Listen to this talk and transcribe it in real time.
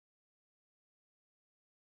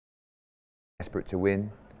desperate to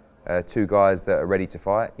win. Two guys that are ready to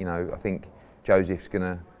fight. You know, I think Joseph's going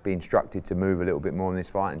to be instructed to move a little bit more in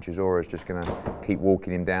this fight, and Chisora's just going to keep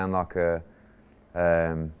walking him down like a,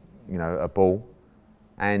 you know, a ball.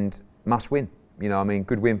 And must win. You know, I mean,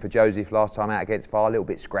 good win for Joseph last time out against Far, a little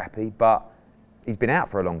bit scrappy, but he's been out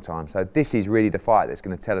for a long time. So this is really the fight that's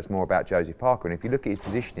going to tell us more about Joseph Parker. And if you look at his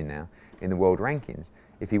positioning now in the world rankings,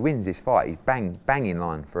 if he wins this fight, he's bang in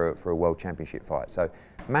line for a world championship fight. So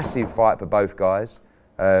massive fight for both guys.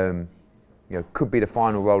 You know, could be the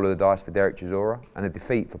final roll of the dice for Derek Chisora, and a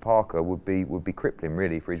defeat for Parker would be crippling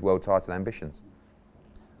really for his world title ambitions.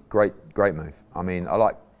 Great move. I mean, I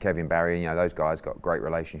like Kevin Barry, you know, those guys got a great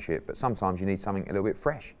relationship, but sometimes you need something a little bit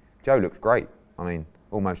fresh. Joe looks great. I mean,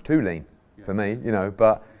 almost too lean for me, you know,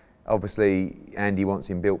 but obviously Andy wants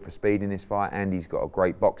him built for speed in this fight. Andy's got a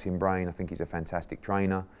great boxing brain. I think he's a fantastic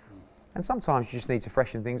trainer. And sometimes you just need to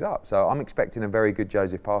freshen things up. So I'm expecting a very good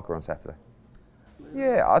Joseph Parker on Saturday.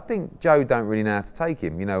 Yeah, I think Joe don't really know how to take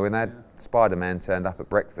him. You know, when that Spider-Man turned up at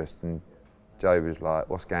breakfast and Joe was like,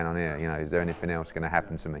 what's going on here? You know, is there anything else going to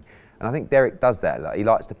happen to me? And I think Derek does that. Like, he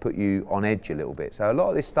likes to put you on edge a little bit. So a lot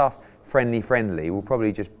of this stuff, friendly, will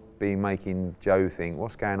probably just be making Joe think,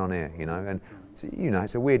 what's going on here? You know, and so, you know,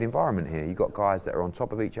 it's a weird environment here. You've got guys that are on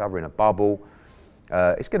top of each other in a bubble.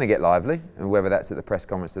 It's going to get lively, and whether that's at the press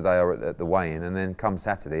conference today or at the weigh-in, and then come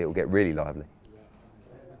Saturday, it will get really lively.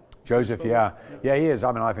 Joseph, yeah, he is.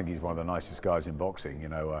 I mean, I think he's one of the nicest guys in boxing. You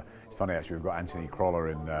know, it's funny actually. We've got Anthony Croller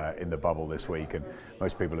in the bubble this week, and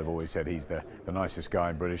most people have always said he's the nicest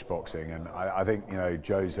guy in British boxing. And I think, you know,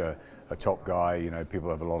 Joe's a top guy. You know, people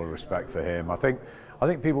have a lot of respect for him. I think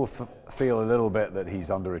people feel a little bit that he's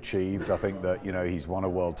underachieved. I think that, you know, he's won a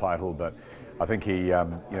world title, but I think he, you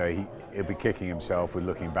know, he'll be kicking himself with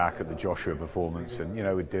looking back at the Joshua performance, and, you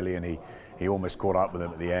know, with Dillian, he almost caught up with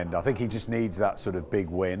him at the end. I think he just needs that sort of big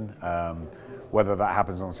win. Whether that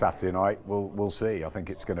happens on Saturday night, we'll see. I think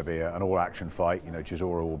it's going to be an all-action fight. You know,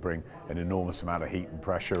 Chisora will bring an enormous amount of heat and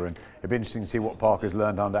pressure, and it'll be interesting to see what Parker's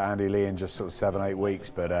learned under Andy Lee in just sort of 7-8 weeks.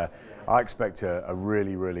 But I expect a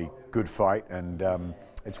really good fight, and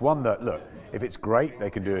it's one that, look, if it's great, they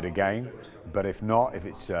can do it again. But if not, if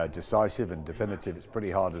it's decisive and definitive, it's pretty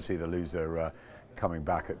hard to see the loser coming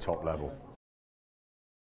back at top level.